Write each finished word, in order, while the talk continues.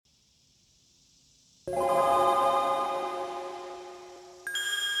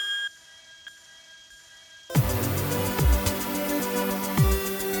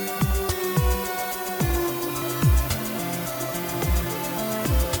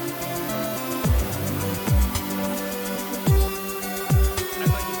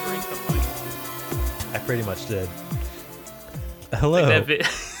pretty much did. Hello. Like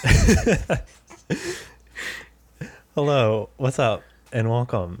Hello, what's up? And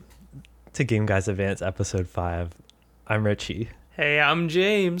welcome to Game Guys Advance episode 5. I'm Richie. Hey, I'm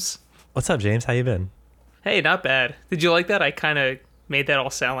James. What's up, James? How you been? Hey, not bad. Did you like that? I kind of made that all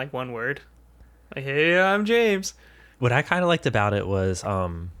sound like one word. Like, hey, I'm James. What I kind of liked about it was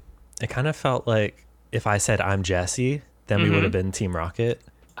it kind of felt like if I said I'm Jesse, then we would have been Team Rocket.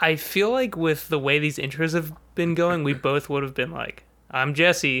 I feel like with the way these intros have been going, we both would have been like, I'm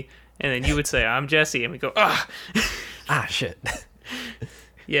Jesse, and then you would say, I'm Jesse, and we go, ah. Ah, shit.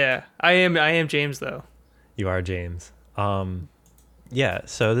 Yeah, I am James, though. You are James. Yeah,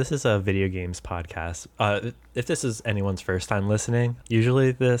 so this is a video games podcast. If this is anyone's first time listening,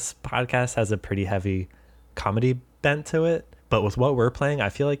 usually this podcast has a pretty heavy comedy bent to it. But with what we're playing, I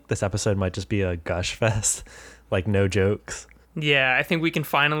feel like this episode might just be a gush fest, like no jokes. Yeah, I think we can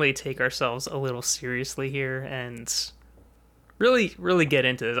finally take ourselves a little seriously here and really get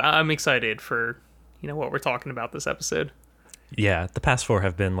into this. I'm excited for, what we're talking about this episode. Yeah, the past 4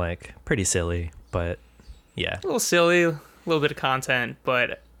 have been like pretty silly, but yeah. A little silly, a little bit of content,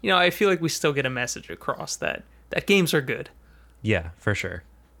 but I feel like we still get a message across that games are good. Yeah, for sure.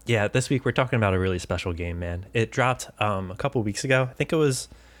 Yeah, this week we're talking about a really special game, man. It dropped a couple weeks ago. I think it was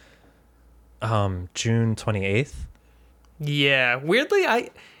June 28th. Yeah, weirdly, I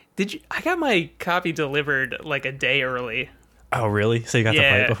got my copy delivered like a day early. Oh, really? So you got to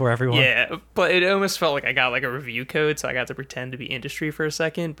play it before everyone? Yeah, but it almost felt like I got like a review code, so I got to pretend to be industry for a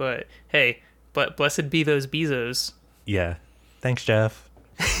second. But hey, but blessed be those Bezos. Yeah. Thanks, Jeff.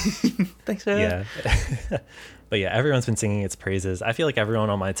 Thanks, Jeff. Yeah. But yeah, everyone's been singing its praises. I feel like everyone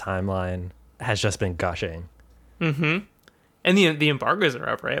on my timeline has just been gushing. Mm-hmm. And the embargoes are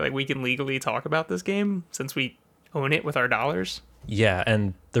up, right? Like we can legally talk about this game since we own it with our dollars. Yeah,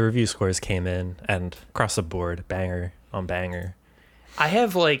 and the review scores came in and across the board, banger on banger.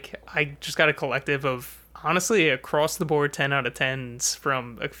 I just got a collective of honestly across the board 10 out of 10s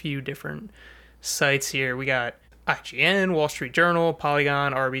from a few different sites here. We got IGN, Wall Street Journal,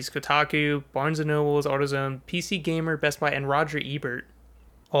 Polygon, Arby's, Kotaku, Barnes & Noble's, AutoZone, PC Gamer, Best Buy, and Roger Ebert.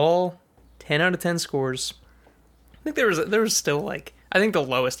 All 10 out of 10 scores. I think there was still I think the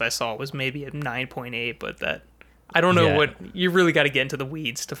lowest I saw was maybe a 9.8, but that I don't know what you really got to get into the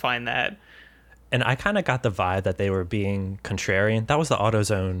weeds to find that. And I kind of got the vibe that they were being contrarian. That was the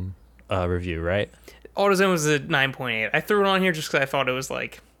AutoZone review, right? AutoZone was a 9.8. I threw it on here just because I thought it was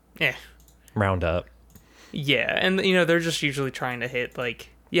round up. Yeah, and they're just usually trying to hit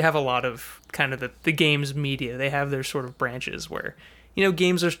you have a lot of kind of the games media. They have their sort of branches where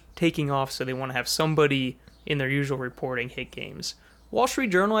games are taking off, so they want to have somebody in their usual reporting hit games. Wall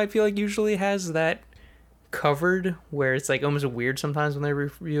Street Journal, I feel like usually has that covered, where it's almost weird sometimes when they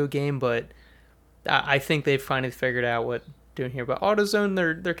review a game, but I think they've finally figured out what doing here. But AutoZone,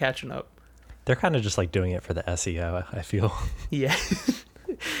 they're catching up. They're kind of just doing it for the SEO, I feel. Yeah.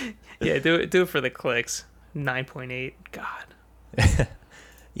 Yeah, do it for the clicks. 9.8. God.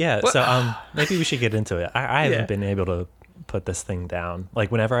 Yeah, so maybe we should get into it. I haven't been able to put this thing down.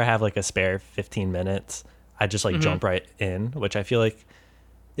 Whenever I have a spare 15 minutes, I just jump right in, which I feel like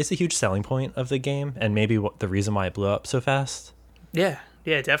is a huge selling point of the game, and maybe the reason why it blew up so fast. Yeah,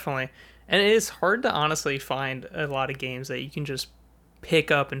 definitely. And it is hard to honestly find a lot of games that you can just pick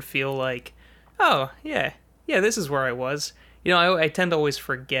up and feel like, oh, yeah, this is where I was. I tend to always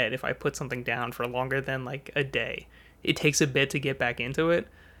forget if I put something down for longer than a day. It takes a bit to get back into it.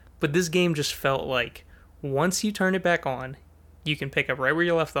 But this game just felt like once you turn it back on, you can pick up right where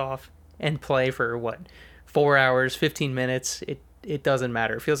you left off and play for 4 hours, 15 minutes. It doesn't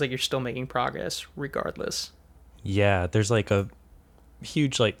matter. It feels like you're still making progress regardless. Yeah, there's a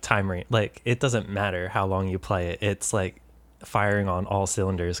huge time range. It doesn't matter how long you play it. It's firing on all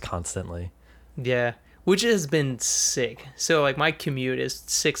cylinders constantly. Yeah, which has been sick. So my commute is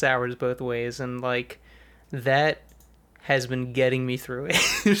 6 hours both ways, and that has been getting me through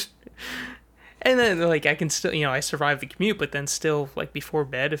it. And then I can still I survive the commute, but then still before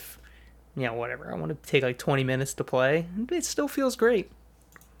bed, if whatever, I want to take 20 minutes to play, it still feels great.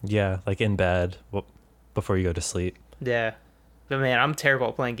 Yeah, in bed before you go to sleep. Yeah, but man, I'm terrible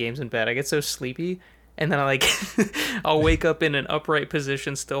at playing games in bed. I get so sleepy, and then I'll wake up in an upright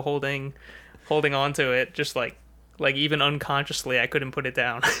position, still holding on to it, just even unconsciously I couldn't put it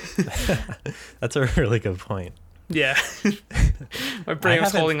down. That's a really good point. Yeah. My brain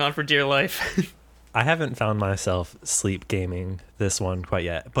was holding on for dear life. I haven't found myself sleep gaming this one quite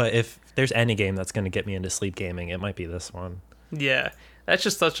yet, but if there's any game that's going to get me into sleep gaming, it might be this one. Yeah, that's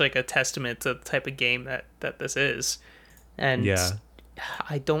just such a testament to the type of game that this is. And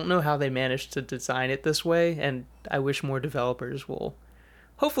I don't know how they managed to design it this way, and I wish more developers will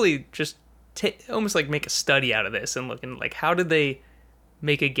hopefully just almost like make a study out of this and look and like how did they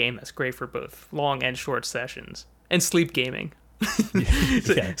make a game that's great for both long and short sessions and sleep gaming.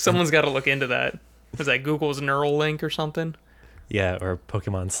 Yeah. Someone's got to look into that. Was that Google's Neuralink or something? Yeah, or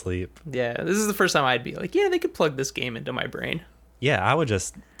Pokemon Sleep. Yeah, this is the first time I'd be like, yeah, they could plug this game into my brain. Yeah, I would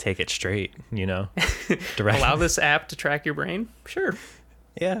just take it straight, direct. Allow this app to track your brain? Sure.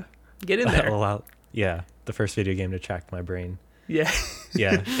 Yeah. Get in there. Yeah, the first video game to track my brain. Yeah.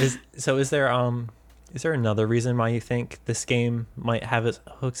 Yeah. Is there another reason why you think this game might have its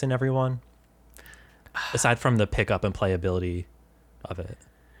hooks in everyone? Aside from the pickup and playability of it.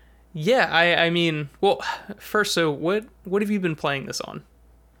 Yeah, I mean, well, first, so what have you been playing this on?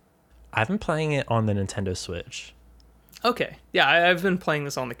 I've been playing it on the Nintendo Switch. Okay. Yeah, I've been playing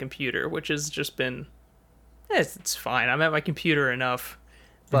this on the computer, which has just been, it's fine. I'm at my computer enough.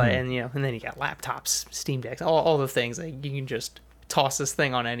 But, and then you got laptops, Steam Decks, all the things. Like, you can just toss this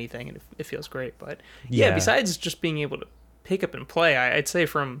thing on anything and it feels great. But, yeah, besides just being able to pick up and play, I'd say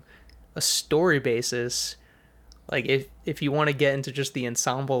from a story basis, like, if you want to get into just the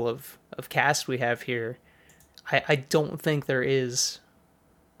ensemble of cast we have here, I don't think there is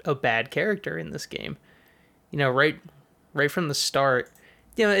a bad character in this game. Right from the start,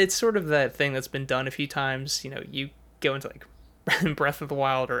 it's sort of that thing that's been done a few times. You go into, like, Breath of the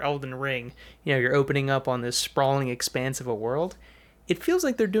Wild or Elden Ring, you're opening up on this sprawling expanse of a world. It feels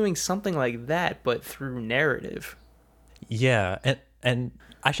like they're doing something like that, but through narrative. Yeah, and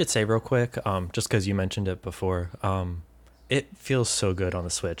I should say real quick, just because you mentioned it before, it feels so good on the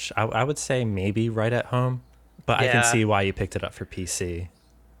Switch. I would say maybe right at home, but I can see why you picked it up for PC.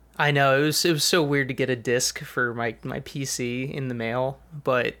 I know, it was so weird to get a disc for my PC in the mail,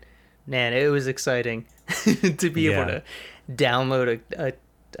 but man, it was exciting to be able to download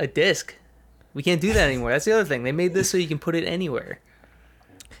a disc. We can't do that anymore. That's the other thing. They made this so you can put it anywhere.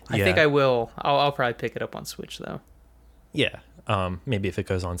 I think I will. I'll probably pick it up on Switch though. Yeah, maybe if it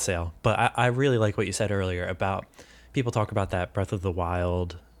goes on sale. But I really like what you said earlier about people talk about that Breath of the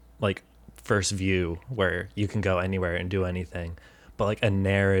Wild, like, first view where you can go anywhere and do anything, but like a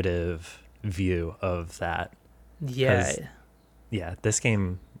narrative view of that. Yeah. Yeah, this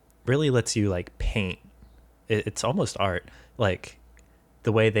game really lets you, like, paint. It's almost art, like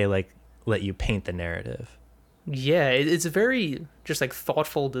the way they, like, let you paint the narrative. Yeah, it's a very just, like,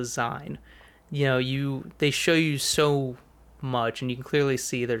 thoughtful design. They show you so much, and you can clearly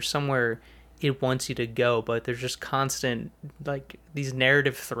see there's somewhere it wants you to go, but there's just constant, like, these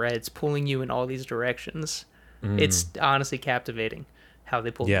narrative threads pulling you in all these directions. It's honestly captivating how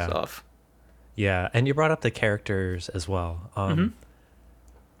they pull this off. Yeah, and you brought up the characters as well.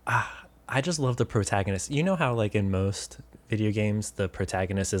 I just love the protagonist. You know how, like, in most video games, the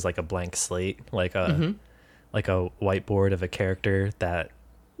protagonist is like a blank slate, like a whiteboard of a character that.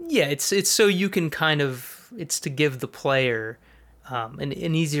 Yeah, it's so you can it's to give the player an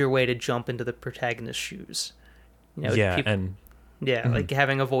easier way to jump into the protagonist's shoes. Like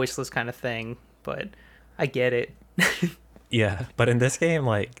having a voiceless kind of thing, but I get it. Yeah, but in this game,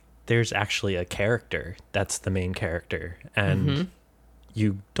 like, there's actually a character that's the main character, and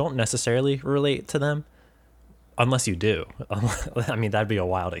you don't necessarily relate to them unless you do. I mean, that'd be a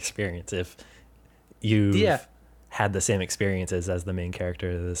wild experience if you had the same experiences as the main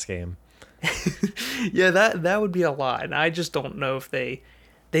character of this game. Yeah, that would be a lot, and I just don't know if they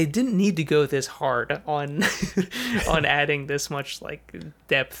didn't need to go this hard on on adding this much, like,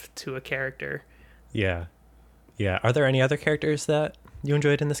 depth to a character. Yeah. Are there any other characters that you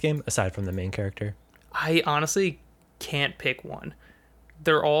enjoyed in this game aside from the main character? I honestly can't pick one.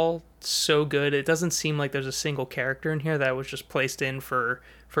 They're all so good. It doesn't seem like there's a single character in here that was just placed in for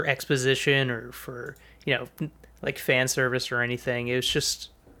exposition or for, like, fan service or anything. It was just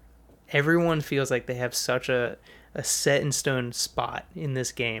everyone feels like they have such a set in stone spot in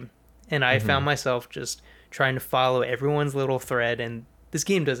this game. And I found myself just trying to follow everyone's little thread, and this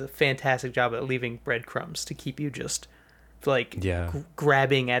game does a fantastic job at leaving breadcrumbs to keep you just, like,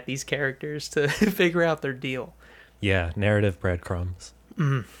 grabbing at these characters to figure out their deal. Yeah, narrative breadcrumbs.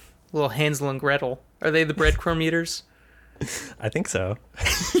 Little Hansel and Gretel. Are they the breadcrumb eaters? I think so.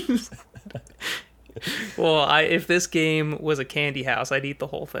 Well, if this game was a candy house, I'd eat the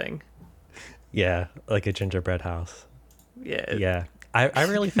whole thing. Yeah, like a gingerbread house. Yeah. Yeah. I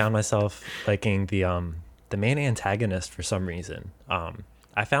really found myself liking the main antagonist for some reason.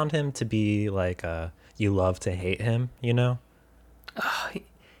 I found him to be like you love to hate him,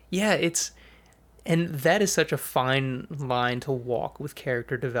 Yeah, and that is such a fine line to walk with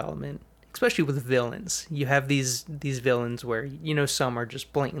character development. especially with villains. You have these villains where some are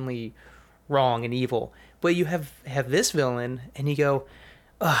just blatantly wrong and evil, but you have this villain and you go,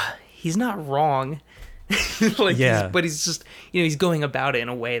 he's not wrong. Like Yeah. he's just he's going about it in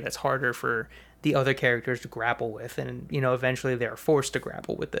a way that's harder for the other characters to grapple with, and eventually they're forced to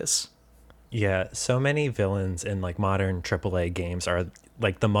grapple with this. Yeah, so many villains in like modern AAA games are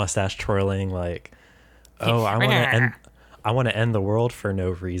like the mustache twirling, like, oh, I want to end the world for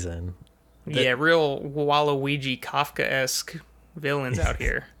no reason. Yeah, real Waluigi Kafka-esque villains out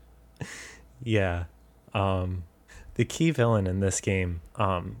here. Yeah. The key villain in this game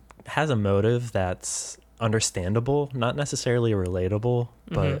has a motive that's understandable, not necessarily relatable,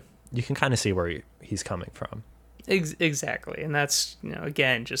 but you can kind of see where he's coming from. Exactly. And that's,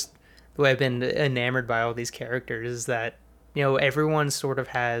 again, just the way I've been enamored by all these characters is that, everyone sort of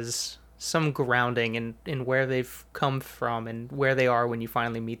has some grounding in where they've come from and where they are when you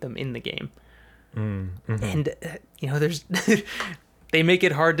finally meet them in the game. Mm-hmm. And, there's they make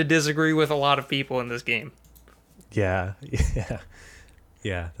it hard to disagree with a lot of people in this game. Yeah.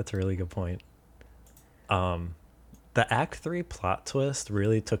 Yeah, that's a really good point. The Act 3 plot twist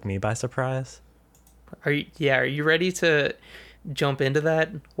really took me by surprise. Are you ready to jump into that?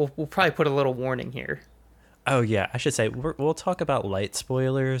 We'll probably put a little warning here. Oh yeah, I should say we'll talk about light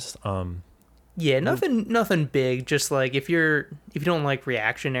spoilers. Yeah, nothing big. Just like if you don't like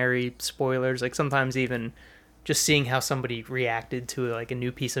reactionary spoilers, like sometimes even just seeing how somebody reacted to like a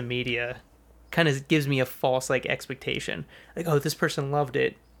new piece of media kind of gives me a false like expectation. Like, oh, this person loved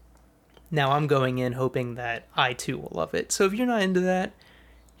it. Now I'm going in hoping that I too will love it. So if you're not into that,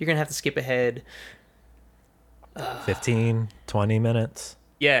 you're gonna have to skip ahead 15, 20 minutes.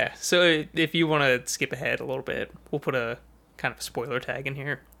 Yeah, so if you want to skip ahead a little bit, we'll put a kind of a spoiler tag in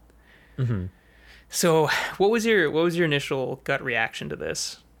here. Mm-hmm. So, what was your initial gut reaction to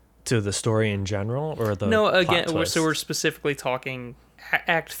this? To the story in general, or the no? plot Again, twist? so we're specifically talking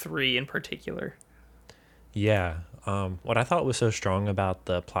Act 3 in particular. Yeah. What I thought was so strong about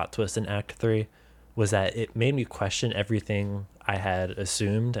the plot twist in Act 3 was that it made me question everything I had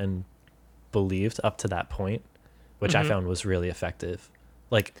assumed and believed up to that point, which I found was really effective.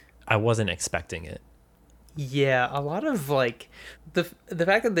 Like, I wasn't expecting it. Yeah, a lot of like the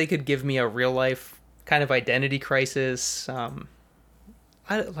fact that they could give me a real life kind of identity crisis, a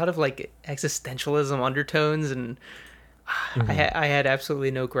lot of like existentialism undertones, and I had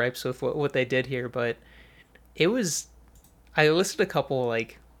absolutely no gripes with what they did here, but it was I listed a couple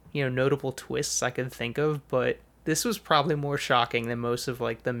like notable twists I could think of, but this was probably more shocking than most of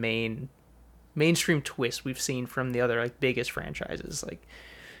like the mainstream twists we've seen from the other like biggest franchises. Like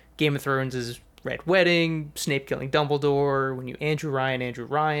Game of Thrones is Red Wedding, Snape killing Dumbledore, when you Andrew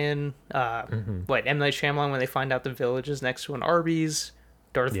Ryan, what M. Night Shyamalan when they find out the village is next to an Arby's,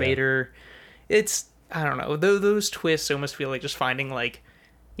 Darth Vader. It's I don't know, those twists almost feel like just finding like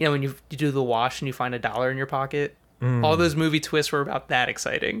when you do the wash and you find $1 in your pocket. All those movie twists were about that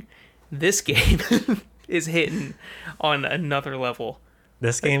exciting. This game is hitting on another level.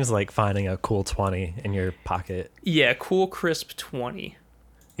 This game's like finding a cool 20 in your pocket. Yeah, cool crisp 20.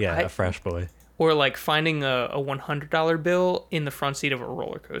 Yeah, a fresh boy. Or like finding a $100 bill in the front seat of a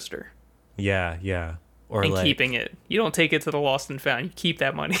roller coaster. Yeah. Or and like, keeping it. You don't take it to the lost and found. You keep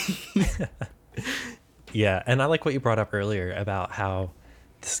that money. Yeah, and I like what you brought up earlier about how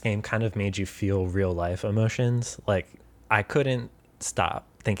this game kind of made you feel real life emotions. Like, I couldn't stop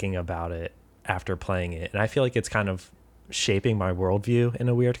thinking about it after playing it. And I feel like it's kind of shaping my worldview in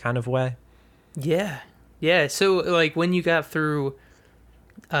a weird kind of way. Yeah. So like when you got through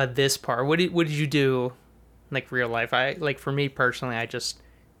this part, what did you do like real life? For me personally,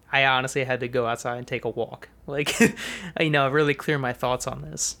 I honestly had to go outside and take a walk. Like really clear my thoughts on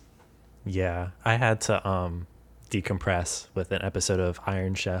this. Yeah, I had to decompress with an episode of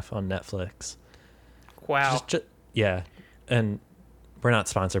Iron Chef on Netflix. Wow. Yeah, and we're not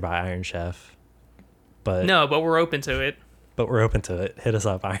sponsored by Iron Chef, but we're open to it. But we're open to it. Hit us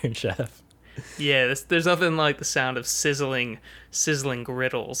up, Iron Chef. Yeah, there's nothing like the sound of sizzling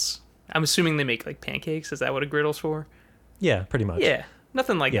griddles. I'm assuming they make like pancakes. Is that what a griddle's for? Yeah, pretty much. Yeah,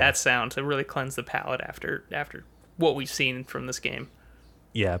 nothing like that sound to really cleanse the palate after what we've seen from this game.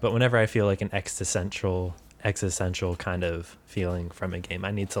 Yeah, but whenever I feel like an existential kind of feeling from a game,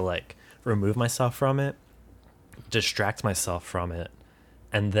 I need to like remove myself from it, distract myself from it,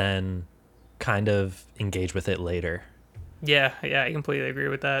 and then kind of engage with it later. Yeah, I completely agree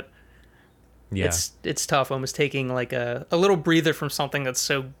with that. Yeah. It's tough almost taking like a little breather from something that's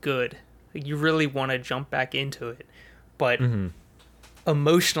so good. Like you really want to jump back into it. But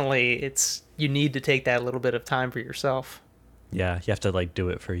emotionally, you need to take that little bit of time for yourself. Yeah, you have to like do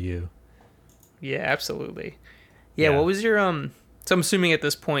it for you. Yeah, absolutely. Yeah, Yeah. what was your so I'm assuming at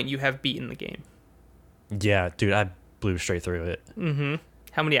this point you have beaten the game. Yeah, dude, I blew straight through it. Mm-hmm.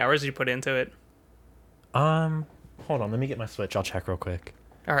 How many hours did you put into it? Um, Hold on, let me get my Switch. I'll check real quick.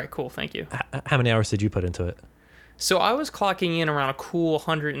 All right, cool, thank you. How many hours did you put into it? So I was clocking in around a cool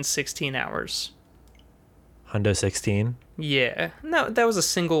 116 hours. Hundo 16. Yeah, no, that was a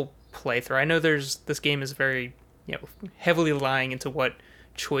single playthrough. I know this game is very, heavily lying into what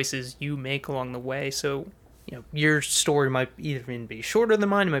choices you make along the way. So, your story might even be shorter than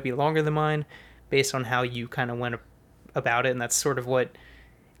mine, it might be longer than mine, based on how you kind of went about it. And that's sort of what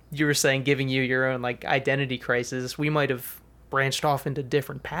you were saying, giving you your own like identity crisis. We might have branched off into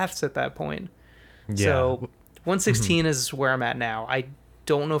different paths at that point. Yeah. So 116 is where I'm at now. I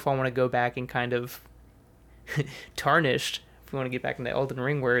don't know if I want to go back and kind of tarnished, if we want to get back into Elden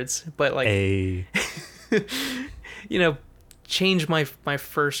Ring words, but like A. change my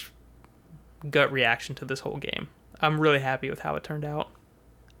first gut reaction to this whole game. I'm really happy with how it turned out.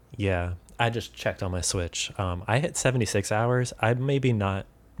 Yeah, I just checked on my Switch. I hit 76 hours. I maybe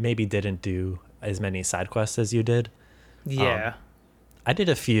didn't do as many side quests as you did. Yeah. I did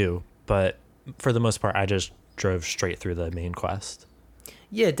a few, but for the most part, I just drove straight through the main quest.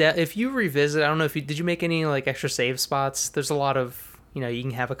 Yeah, if you revisit, I don't know if did you make any like extra save spots? There's a lot of, you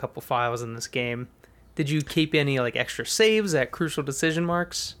can have a couple files in this game. Did you keep any like extra saves at crucial decision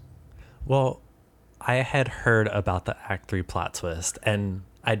marks? Well, I had heard about the Act 3 plot twist, and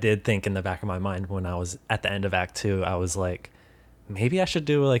I did think in the back of my mind when I was at the end of Act 2, I was like, maybe I should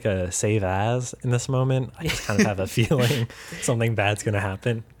do like a save as in this moment. I just kind of have a feeling something bad's going to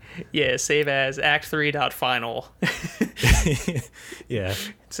happen. Yeah, save as Act 3 final. Yeah.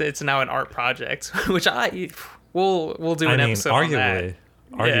 It's now an art project, which we'll do an episode on that.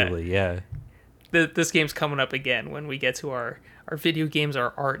 Arguably, yeah. This game's coming up again when we get to our video games,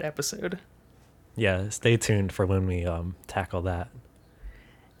 our art episode. Yeah, stay tuned for when we tackle that.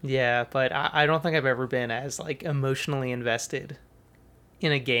 Yeah, but I don't think I've ever been as like emotionally invested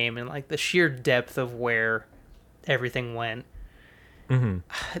in a game and like the sheer depth of where everything went. Mm-hmm.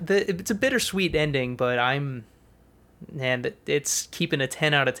 It's a bittersweet ending, but it's keeping a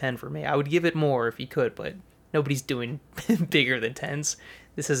 10 out of 10 for me. I would give it more if you could, but nobody's doing bigger than 10s.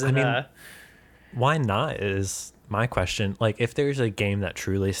 This isn't. Why not is my question. Like, if there's a game that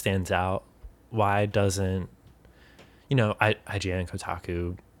truly stands out, why doesn't, IGN,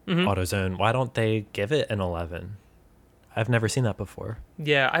 Kotaku, AutoZone, why don't they give it an 11? I've never seen that before.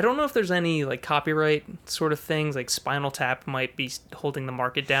 Yeah, I don't know if there's any like copyright sort of things. Like Spinal Tap might be holding the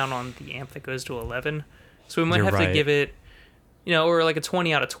market down on the amp that goes to 11. So we might have to give it, or like a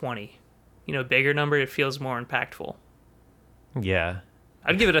 20 out of 20. Bigger number, it feels more impactful. Yeah.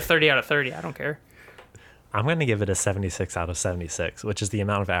 I'd give it a 30 out of 30. I don't care. I'm going to give it a 76 out of 76, which is the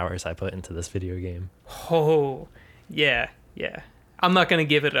amount of hours I put into this video game. Oh, yeah. I'm not going to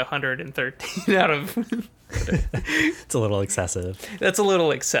give it 113 out of... It's a little excessive. That's a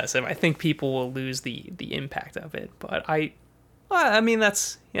little excessive. I think people will lose the impact of it. But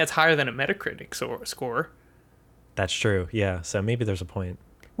that's higher than a Metacritic score. That's true, yeah. So maybe there's a point.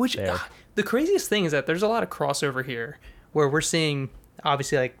 Which, the craziest thing is that there's a lot of crossover here where we're seeing...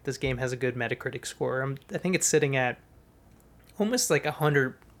 Obviously, like, this game has a good Metacritic score. I think it's sitting at almost like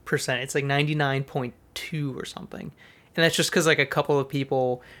 100%. It's like 99.2 or something. And that's just because, like, a couple of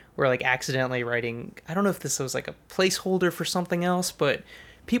people were, like, accidentally writing... I don't know if this was, like, a placeholder for something else, but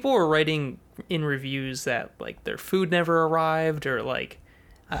people were writing in reviews that, like, their food never arrived or, like...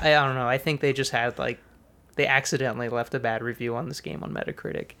 I don't know. I think they just had, like... They accidentally left a bad review on this game on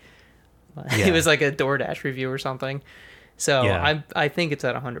Metacritic. Yeah. It was, like, a DoorDash review or something. So yeah. I think it's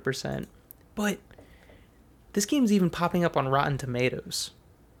at 100%. But this game's even popping up on Rotten Tomatoes.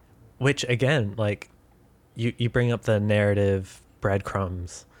 Which, again, like, you bring up the narrative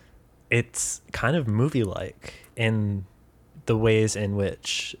breadcrumbs. It's kind of movie-like in the ways in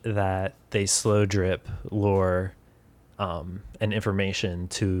which that they slow drip lore and information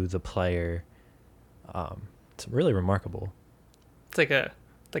to the player. It's really remarkable. It's like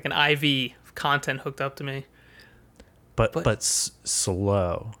an IV content hooked up to me. But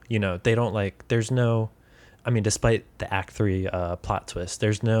slow, they don't like, there's no, despite the Act 3 plot twist,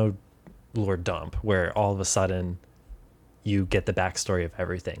 there's no lore dump where all of a sudden you get the backstory of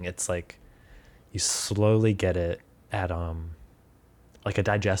everything. It's like you slowly get it at like a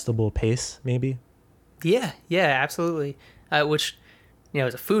digestible pace, maybe. Yeah, absolutely. Which,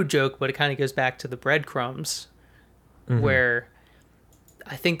 is a food joke, but it kind of goes back to the breadcrumbs, where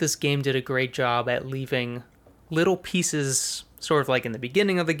I think this game did a great job at leaving little pieces sort of like in the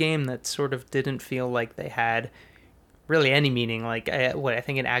beginning of the game that sort of didn't feel like they had really any meaning. Like I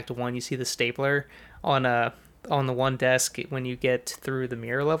think in Act 1 you see the stapler on on the one desk when you get through the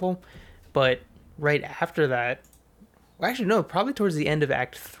mirror level, but right after that, well, actually no, probably towards the end of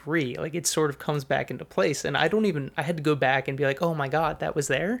Act 3, like it sort of comes back into place, and I had to go back and be like, oh my god, that was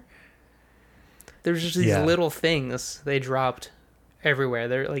there. There's just these Yeah. little things they dropped everywhere.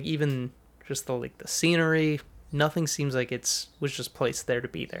 They're like even just the scenery. Nothing seems like it's was just placed there to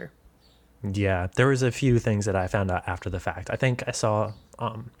be there. Yeah, there was a few things that I found out after the fact. I think I saw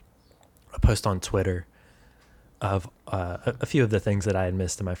a post on Twitter of a few of the things that I had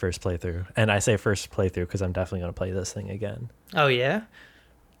missed in my first playthrough. And I say first playthrough because I'm definitely going to play this thing again. Oh yeah.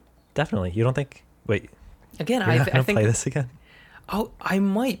 Definitely. You don't think? Wait, Again, you're not I going to think play this again? oh I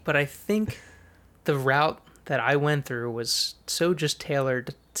might, but I think the route that I went through was so just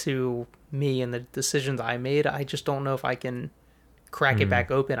tailored to me and the decisions I made. I just don't know if I can crack it Mm,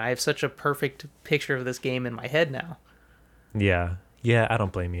 back open. I have such a perfect picture of this game in my head now. yeah. Yeah, I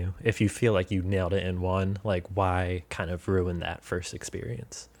don't blame you. If you feel like you nailed it in one, like why kind of ruin that first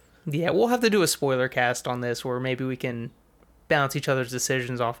experience? Yeah, we'll have to do a spoiler cast on this where maybe we can bounce each other's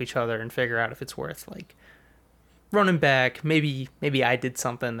decisions off each other and figure out if it's worth like running back. Maybe I did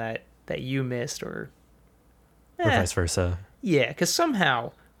something that you missed or Or eh, vice versa. yeah, because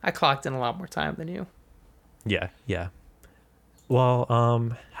somehow I clocked in a lot more time than you. Yeah, yeah. Well,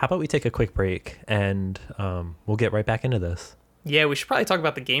 how about we take a quick break and we'll get right back into this. Yeah, we should probably talk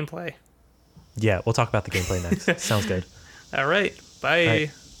about the gameplay. Yeah, we'll talk about the gameplay next. Sounds good. All right, All right.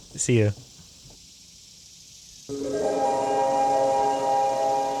 bye. See you.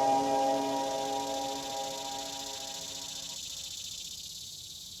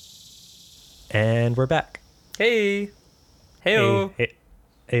 And we're back. Hey, Hey, heyo, hey,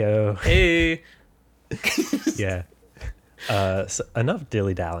 heyo. hey. Yeah. So enough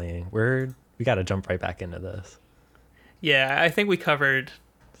dilly dallying. We got to jump right back into this. Yeah, I think we covered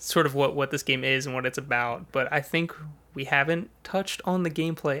sort of what this game is and what it's about, but I think we haven't touched on the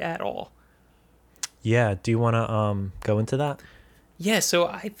gameplay at all. Yeah. Do you want to go into that? Yeah, so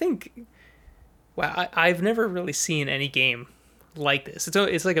I think, well, I've never really seen any game like this.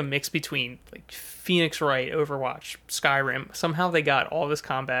 It's like a mix between like Phoenix Wright, Overwatch, Skyrim. Somehow they got all this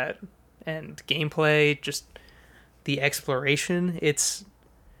combat and gameplay, just the exploration. It's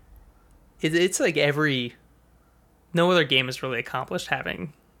like every no other game has really accomplished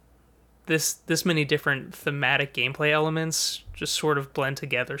having this many different thematic gameplay elements just sort of blend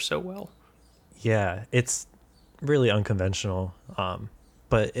together so well. Yeah. It's really unconventional.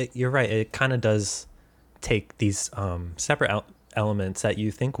 But you're right. It kind of does take these separate elements that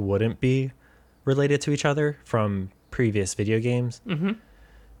you think wouldn't be related to each other from previous video games, Hmm.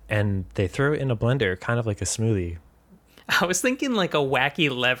 and they throw it in a blender, kind of like a smoothie. I was thinking like a wacky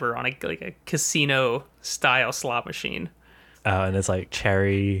lever on a casino style slot machine. And it's like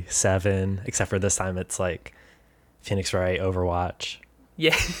Cherry 7, except for this time it's like Phoenix Wright, Overwatch.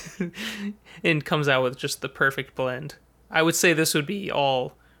 Yeah. And comes out with just the perfect blend. I would say this would be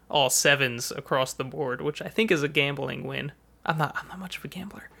all sevens across the board, which I think is a gambling win. I'm not much of a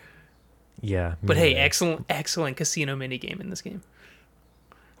gambler. Yeah. Me But hey, neither. excellent casino minigame in this game.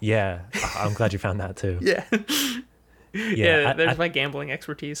 Yeah. I'm glad you found that too. Yeah. Yeah. Yeah, there's my gambling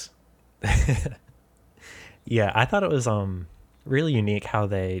expertise. Yeah. I thought it was really unique how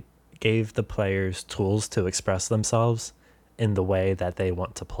they gave the players tools to express themselves in the way that they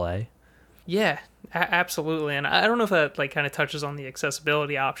want to play. Yeah, absolutely. And I don't know if that like kind of touches on the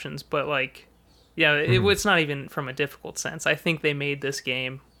accessibility options, but like yeah, it's not even from a difficult sense. I think they made this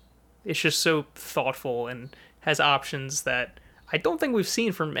game, it's just so thoughtful and has options that I don't think we've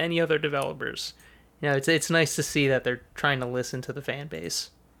seen from any other developers. You know, it's nice to see that they're trying to listen to the fan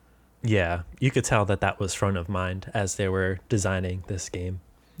base. Yeah. You could tell that that was front of mind as they were designing this game.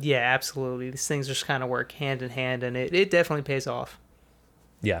 Yeah, absolutely. These things just kind of work hand in hand, and it definitely pays off.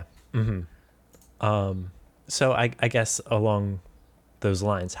 Yeah. So I guess along those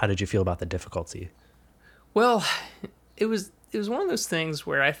lines, how did you feel about the difficulty? Well, it was one of those things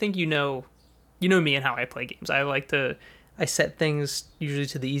where I think you know me and how I play games. I set things usually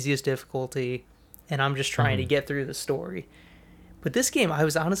to the easiest difficulty, and I'm just trying to get through the story. But this game, I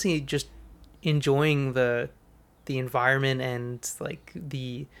was honestly just enjoying the environment and like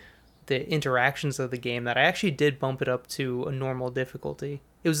the interactions of the game that I actually did bump it up to a normal difficulty.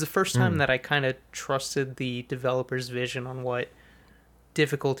 It was the first time that I kind of trusted the developer's vision on what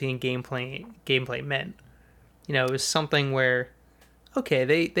difficulty and gameplay meant. You know, it was something where okay,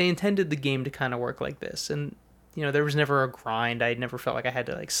 they intended the game to kind of work like this, and you know there was never a grind. I never felt like I had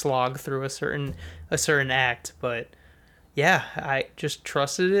to like slog through a certain act, but yeah, I just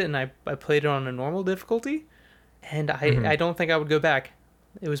trusted it and I played it on a normal difficulty, and I don't think I would go back.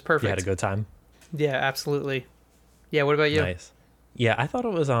 It was You had a perfect. good time. Yeah, absolutely. Yeah, what about you? Nice. Yeah, I thought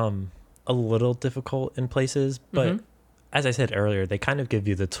it was a little difficult in places, but Mm-hmm. as I said earlier, they kind of give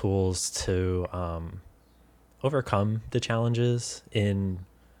you the tools to overcome the challenges in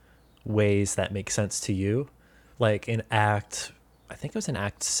ways that make sense to you. Like I think it was in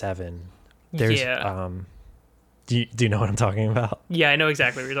Act 7. There's Yeah. do you know what I'm talking about? Yeah, I know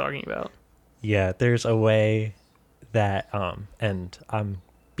exactly what you're talking about. Yeah, there's a way that and I'm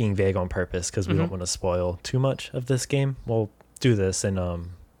being vague on purpose because we Mm-hmm. don't want to spoil too much of this game. We'll do this in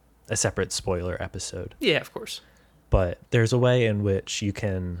a separate spoiler episode. Yeah, of course. But there's a way in which you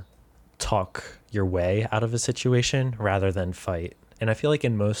can talk your way out of a situation rather than fight. And I feel like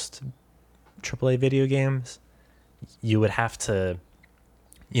in most AAA video games, you would have to,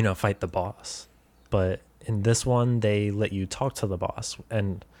 fight the boss. But in this one, they let you talk to the boss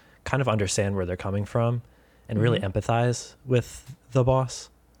and kind of understand where they're coming from and really Mm-hmm. empathize with the boss.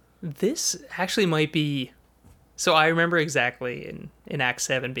 This actually might be. So I remember exactly in Act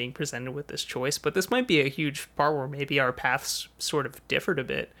 7 being presented with this choice, but this might be a huge part where maybe our paths sort of differed a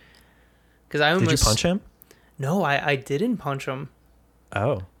bit. Because I Did you almost. punch him? No, I didn't punch him.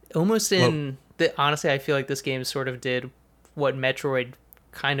 Oh, Almost well, in. Honestly, I feel like this game sort of did what Metroid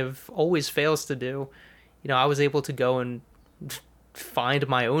kind of always fails to do. I was able to go and find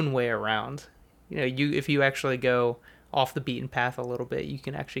my own way around. If you actually go off the beaten path a little bit, you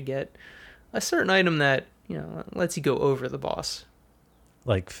can actually get a certain item that lets you go over the boss.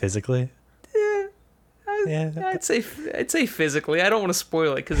 like physically? Yeah, Yeah, I'd say physically. I don't want to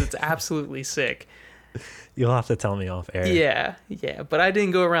spoil it because it's absolutely sick. you'll have to tell me off air. Yeah, but I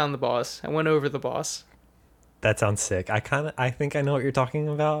didn't go around the boss. I went over the boss. That sounds sick. I think I know what you're talking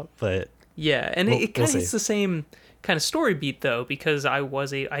about, but Yeah, and it we'll kind of see. it's the same kind of story beat though because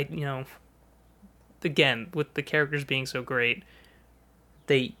again with the characters being so great,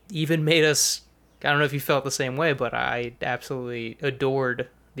 they even made us. I don't know if you felt the same way, but I absolutely adored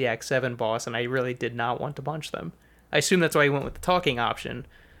the Act 7 boss, and I really did not want to punch them. I assume that's why you went with the talking option.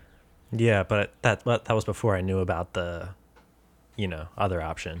 Yeah, but that was before I knew about the, other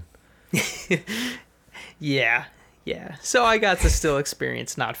option. Yeah, yeah. So I got to still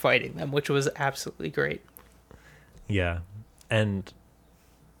experience not fighting them, which was absolutely great. Yeah, and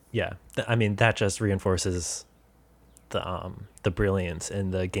yeah, I mean that just reinforces the brilliance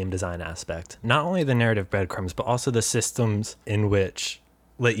in the game design aspect. Not only the narrative breadcrumbs, but also the systems in which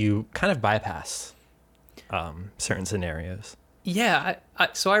let you kind of bypass certain scenarios. Yeah,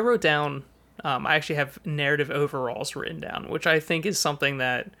 so I wrote down. I actually have narrative overalls written down, which I think is something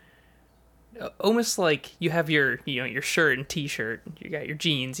that almost like you have your shirt and t-shirt, you got your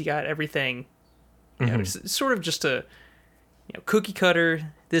jeans, you got everything. It's sort of just a cookie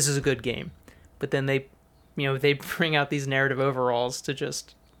cutter. This is a good game, but then they bring out these narrative overalls to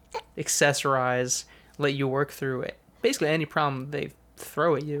just accessorize, let you work through it. Basically, any problem they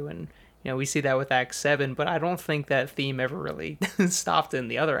throw at you, and we see that with Act 7, but I don't think that theme ever really stopped in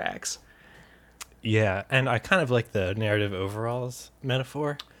the other acts. Yeah, and I kind of like the narrative overalls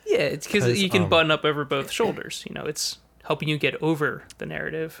metaphor Yeah, it's because because you can button up over both shoulders. It's helping you get over the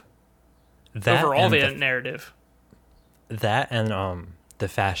narrative, that over all and the the narrative. that and the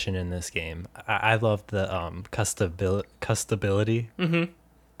fashion in this game. I love the custability. Mm-hmm.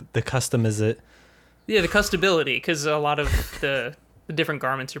 The custom is it. Yeah, the custability, because a lot of the different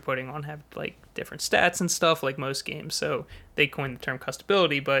garments you're putting on have like different stats and stuff, like most games. So they coined the term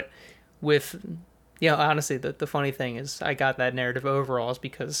custability, but with honestly, the funny thing is I got that narrative overalls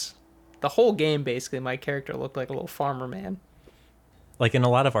because the whole game basically my character looked like a little farmer man. Like in a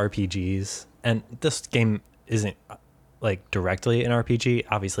lot of RPGs, and this game isn't like directly an RPG.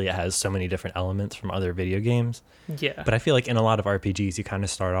 Obviously, it has so many different elements from other video games. Yeah. But I feel like in a lot of RPGs, you kind of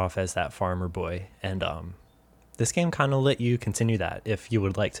start off as that farmer boy, and this game kind of let you continue that if you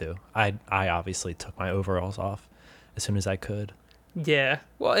would like to. I obviously took my overalls off as soon as I could. Yeah.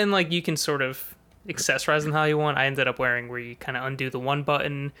 Well, and like you can sort of accessorize them how you want. I ended up wearing where you kind of undo the one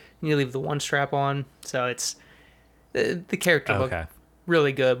button and you leave the one strap on. So it's the character looked Okay.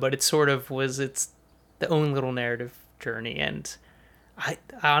 really good, but it sort of was its the own little narrative journey. And I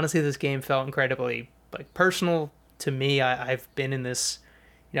honestly, this game felt incredibly like personal to me. I've been in this,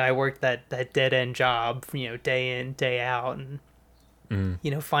 I worked that dead end job, day in, day out, and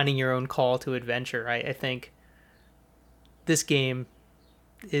Mm. finding your own call to adventure. I think this game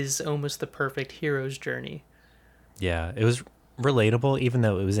is almost the perfect hero's journey. Yeah, it was relatable, even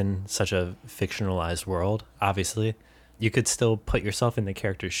though it was in such a fictionalized world. Obviously, you could still put yourself in the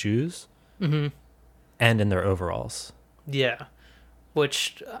character's shoes Mm-hmm. and in their overalls. Yeah,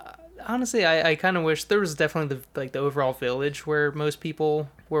 which honestly, I kind of wish there was definitely the overall village where most people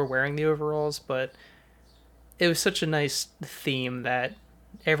were wearing the overalls, but it was such a nice theme that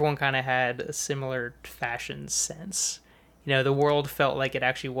everyone kind of had a similar fashion sense. The world felt like it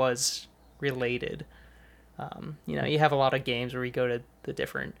actually was related. You have a lot of games where you go to the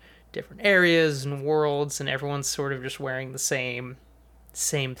different areas and worlds, and everyone's sort of just wearing the same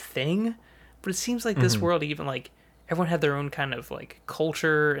thing. But it seems like this Hmm. world, even like everyone had their own kind of like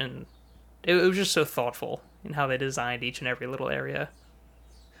culture, and it was just so thoughtful in how they designed each and every little area.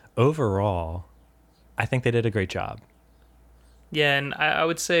 Overall, I think they did a great job. Yeah, and I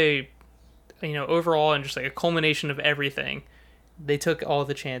would say, overall, and just like a culmination of everything, they took all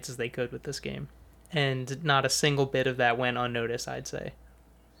the chances they could with this game, and not a single bit of that went unnoticed. I'd say.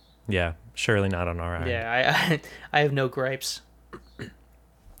 Yeah, surely not on our end. Yeah, I have no gripes.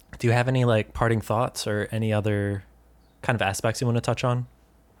 Do you have any like parting thoughts or any other kind of aspects you want to touch on?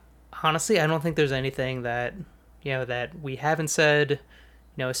 Honestly, I don't think there's anything that that we haven't said.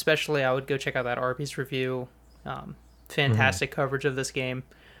 Especially I would go check out that Arby's review. Um, Hmm. Fantastic coverage of this game,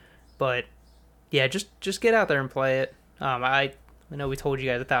 but yeah, just get out there and play it. I know we told you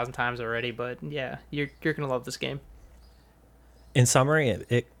guys 1,000 times already, but yeah, you're gonna love this game. In summary,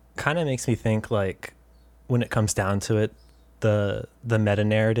 it kind of makes me think like when it comes down to it, the meta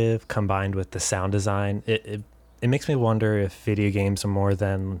narrative combined with the sound design, it makes me wonder if video games are more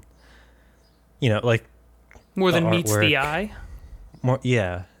than like More the than meets the artwork, eye. more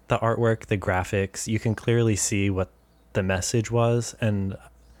yeah, the artwork, the graphics. You can clearly see what the message was, and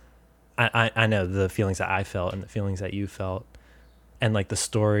I know the feelings that I felt and the feelings that you felt, and like the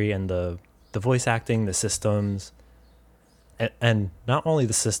story and the voice acting, the systems, and not only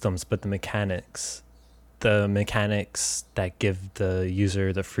the systems but the mechanics that give the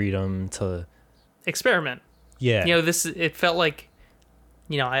user the freedom to Experiment. yeah. This it felt like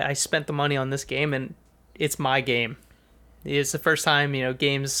I spent the money on this game and it's my game. It's the first time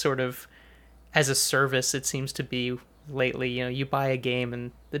games sort of as a service it seems to be lately. You buy a game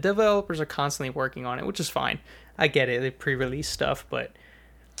and the developers are constantly working on it, which is fine. I get it, they pre-release stuff, but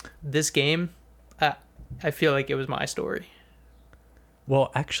this game, I, I feel like it was my story.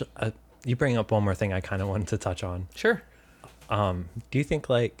 Well, actually, you bring up one more thing I kind of wanted to touch on. Sure. Do you think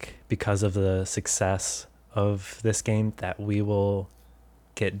like because of the success of this game that we will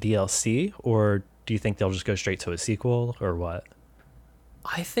get DLC, or do you think they'll just go straight to a sequel, or what?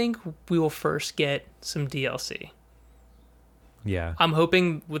 I think we will first get some DLC. Yeah. I'm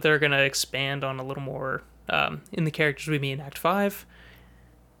hoping they're gonna expand on a little more in the characters we meet in Act Five,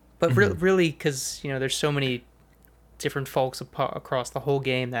 but Hmm. really, because there's so many different folks across the whole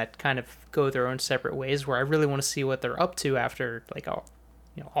game that kind of go their own separate ways. Where I really want to see what they're up to after like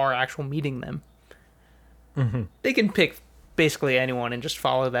our actual meeting them. Hmm. They can pick basically anyone and just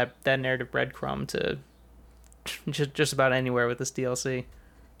follow that narrative breadcrumb to just about anywhere with this DLC.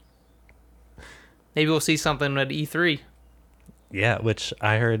 Maybe we'll see something at E3. Yeah, which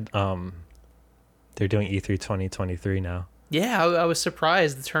I heard they're doing E3 2023 now. Yeah, I was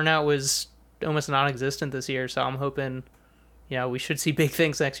surprised. The turnout was almost non-existent this year, so I'm hoping we should see big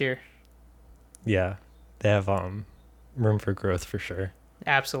things next year. Yeah. They have room for growth for sure.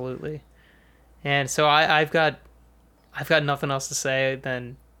 Absolutely. And so I've got nothing else to say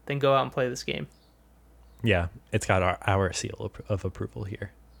than go out and play this game. Yeah, it's got our seal of approval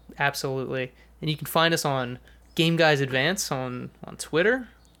here. Absolutely. And you can find us on Game Guys Advance on Twitter.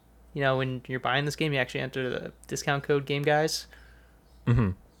 When you're buying this game, you actually enter the discount code Game Guys.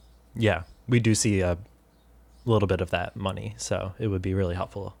 Hmm. Yeah, we do see a little bit of that money, so it would be really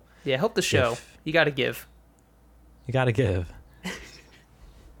helpful Yeah, help the show. if You got to give. you got to give.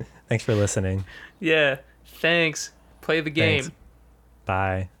 Thanks for listening. Yeah. Thanks. Play the Thanks. game.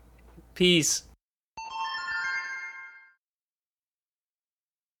 Bye. Peace.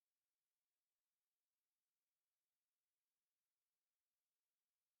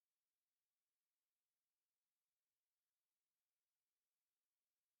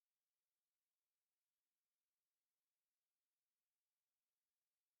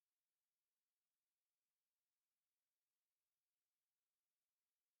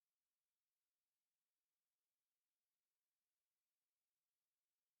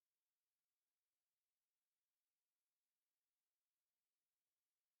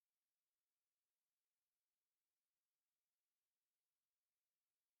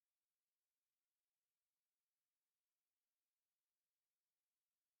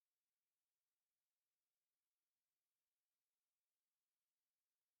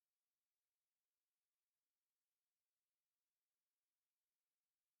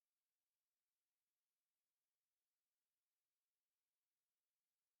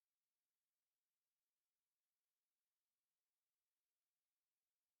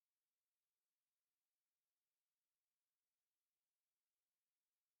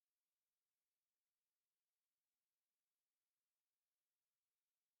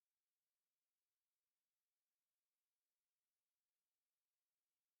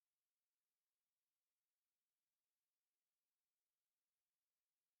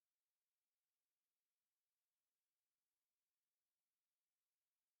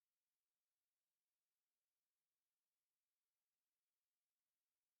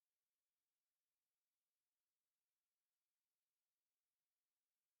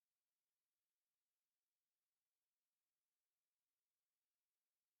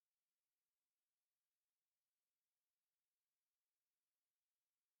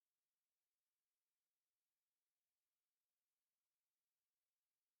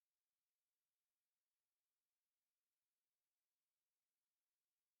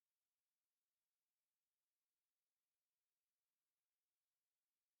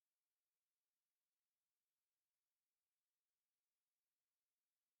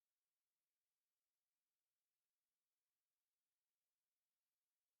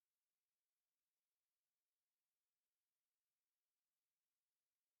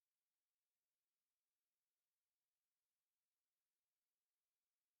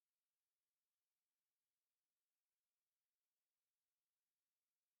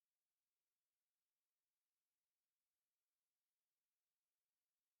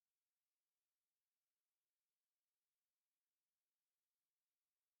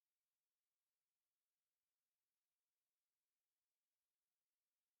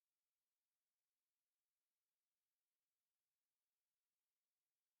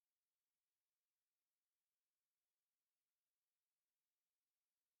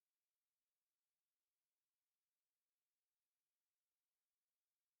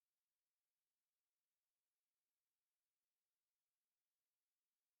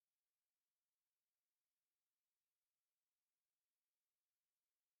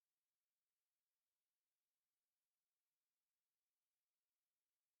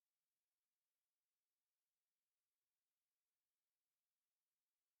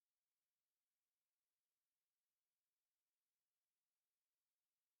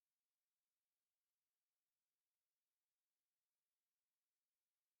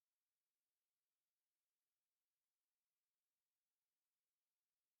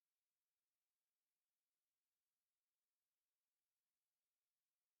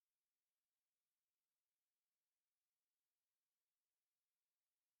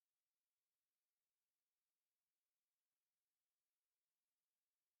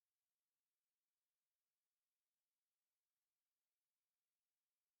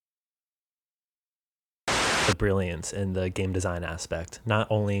 brilliance in the game design aspect. Not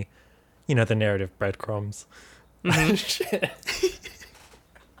only, the narrative breadcrumbs. Shit.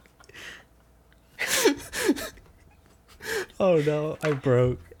 Oh no, I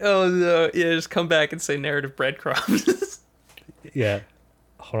broke. Oh no, yeah, just come back and say narrative breadcrumbs. Yeah,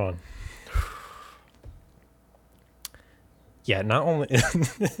 hold on. Yeah, not only.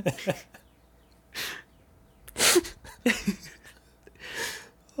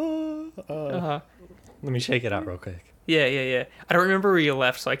 Let me shake it out real quick. Yeah. I don't remember where you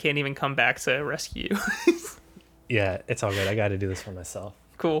left, so I can't even come back to rescue you. Yeah, it's all good. I got to do this for myself.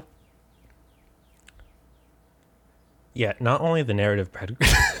 Cool. Yeah, not only the narrative bread.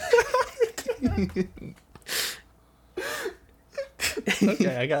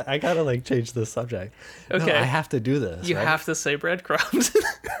 Okay, I gotta like change the subject. Okay, no, I have to do this. You right? have to say breadcrumbs.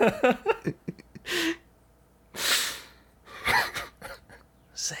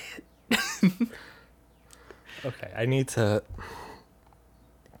 Say it. Okay, I need to.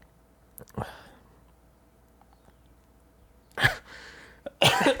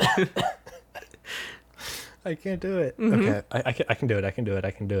 I can't do it. Mm-hmm. Okay, I can do it. I can do it.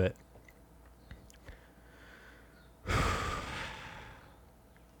 I can do it.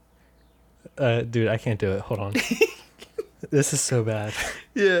 Dude, I can't do it. Hold on. This is so bad.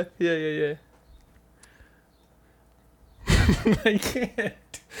 Yeah. I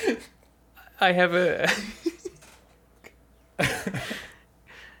can't. I have a